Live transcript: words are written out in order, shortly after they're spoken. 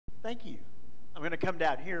Thank you. I'm going to come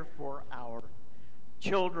down here for our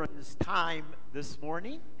children's time this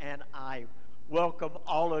morning, and I welcome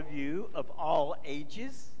all of you of all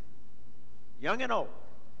ages, young and old,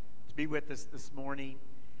 to be with us this morning.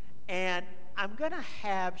 And I'm going to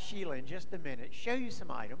have Sheila in just a minute show you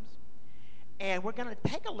some items, and we're going to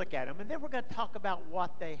take a look at them, and then we're going to talk about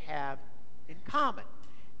what they have in common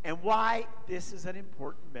and why this is an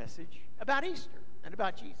important message about Easter and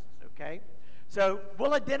about Jesus, okay? So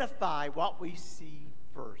we'll identify what we see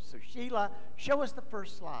first. So Sheila, show us the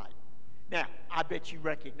first slide. Now, I bet you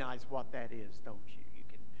recognize what that is, don't you? You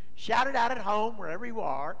can shout it out at home, wherever you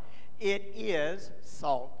are. It is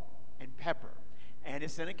salt and pepper. And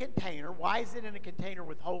it's in a container. Why is it in a container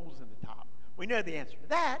with holes in the top? We know the answer to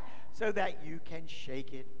that, so that you can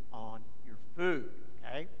shake it on your food,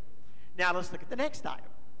 okay? Now let's look at the next item.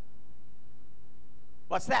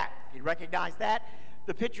 What's that? You recognize that?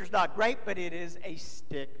 The picture's not great, but it is a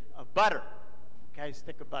stick of butter. Okay,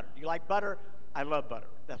 stick of butter. Do you like butter? I love butter.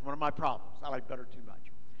 That's one of my problems. I like butter too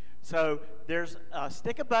much. So there's a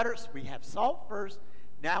stick of butter. So we have salt first.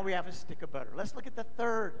 Now we have a stick of butter. Let's look at the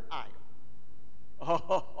third item.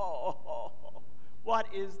 Oh, what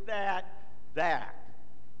is that? That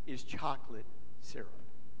is chocolate syrup.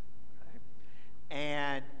 Okay?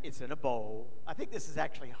 And it's in a bowl. I think this is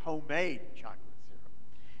actually homemade chocolate.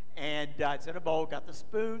 And it's in a bowl, got the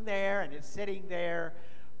spoon there, and it's sitting there.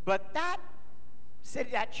 But that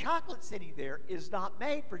chocolate sitting there is not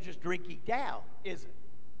made for just drinking down, is it?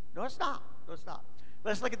 No, it's not. No, it's not.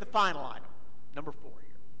 Let's look at the final item, number 4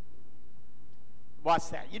 here. What's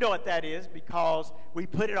that? You know what that is, because we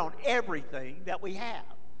put it on everything that we have.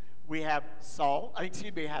 We have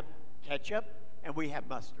we have ketchup, and we have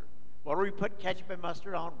mustard. What do we put ketchup and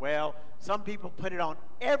mustard on? Well, some people put it on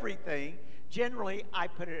everything. Generally, I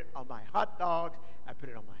put it on my hot dogs, I put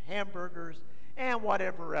it on my hamburgers, and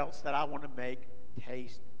whatever else that I want to make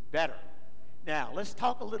taste better. Now, let's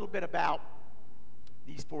talk a little bit about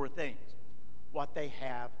these 4 things, what they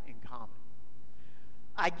have in common.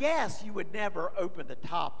 I guess you would never open the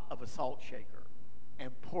top of a salt shaker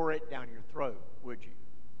and pour it down your throat, would you?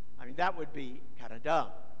 I mean, that would be kind of dumb.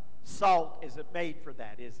 Salt isn't made for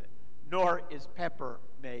that, is it? Nor is pepper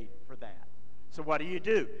made for that. So what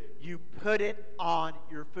do? You put it on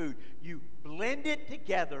your food. You blend it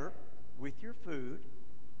together with your food,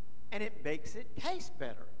 and it makes it taste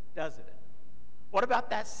better, doesn't it? What about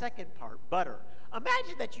that second part, butter?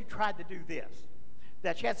 Imagine that you tried to do this,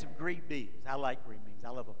 that you had some green beans. I like green beans.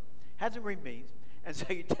 I love them. Had some green beans, and so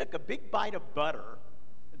you took a big bite of butter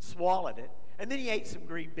and swallowed it, and then you ate some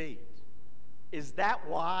green beans. Is that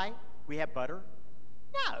why we have butter?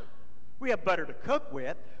 No. We have butter to cook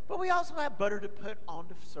with, but we also have butter to put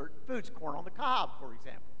onto certain foods, corn on the cob, for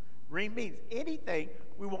example, green beans, anything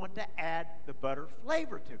we want to add the butter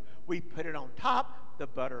flavor to. We put it on top, the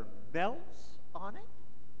butter melts on it,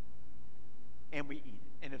 and we eat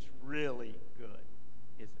it, and it's really good,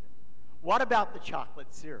 isn't it? What about the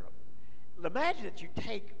chocolate syrup? Imagine that you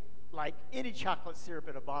take, like, any chocolate syrup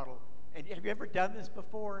in a bottle, and have you ever done this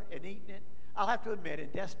before and eaten it? I'll have to admit, in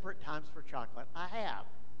desperate times for chocolate, I have.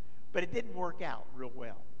 But it didn't work out real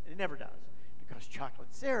well. It never does. Because chocolate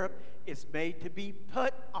syrup is made to be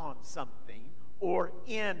put on something or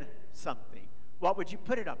in something. What would you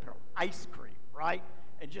put it on? Ice cream, right?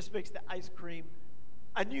 And just makes the ice cream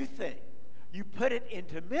a new thing. You put it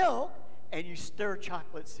into milk and you stir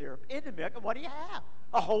chocolate syrup into milk, and what do you have?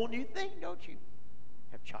 A whole new thing, don't you?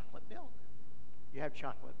 You have chocolate milk. You have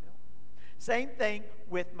chocolate milk. Same thing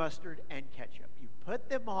with mustard and ketchup. You put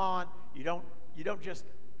them on. You don't just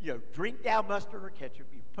drink down mustard or ketchup.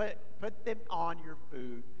 You put them on your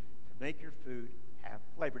food to make your food have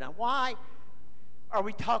flavor. Now, why are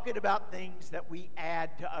we talking about things that we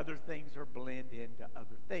add to other things or blend into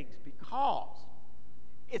other things? Because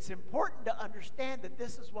it's important to understand that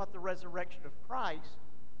this is what the resurrection of Christ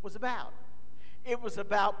was about. It was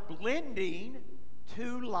about blending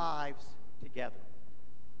 2 lives together.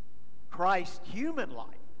 Christ's human life,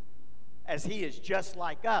 as he is just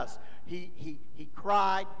like us. He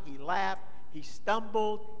cried, he laughed, he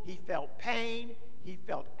stumbled, he felt pain, he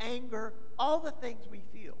felt anger, all the things we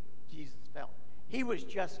feel, Jesus felt. He was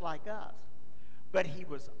just like us. But he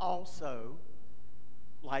was also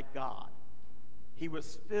like God. He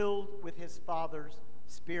was filled with his Father's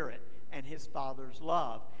Spirit and his Father's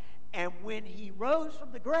love. And when he rose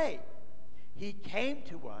from the grave, he came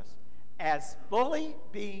to us as fully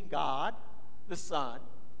being God, the Son,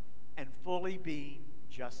 and fully being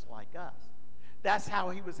just like us. That's how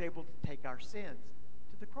he was able to take our sins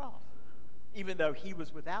to the cross, even though he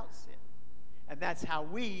was without sin. And that's how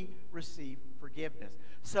we receive forgiveness.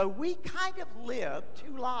 So we kind of live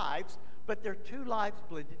two lives, but they're two lives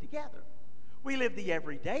blended together. We live the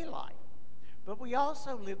everyday life, but we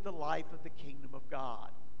also live the life of the kingdom of God.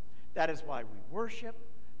 That is why we worship.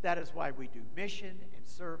 That is why we do mission and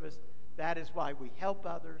service. That is why we help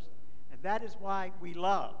others. And that is why we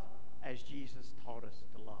love as Jesus taught us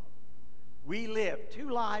to love. We live two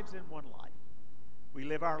lives in one life. We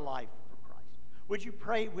live our life for Christ. Would you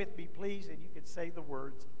pray with me, please? And you can say the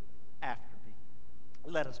words after me.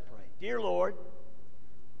 Let us pray. Dear Lord,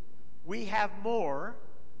 we have more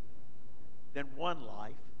than one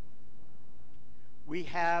life. We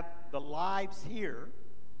have the lives here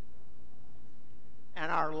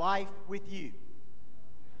and our life with you,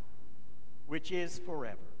 which is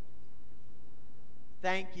forever.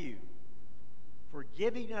 Thank you for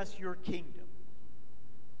giving us your kingdom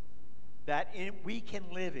that we can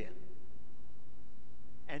live in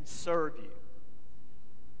and serve you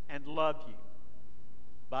and love you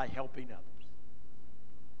by helping others.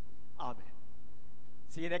 Amen.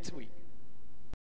 See you next week.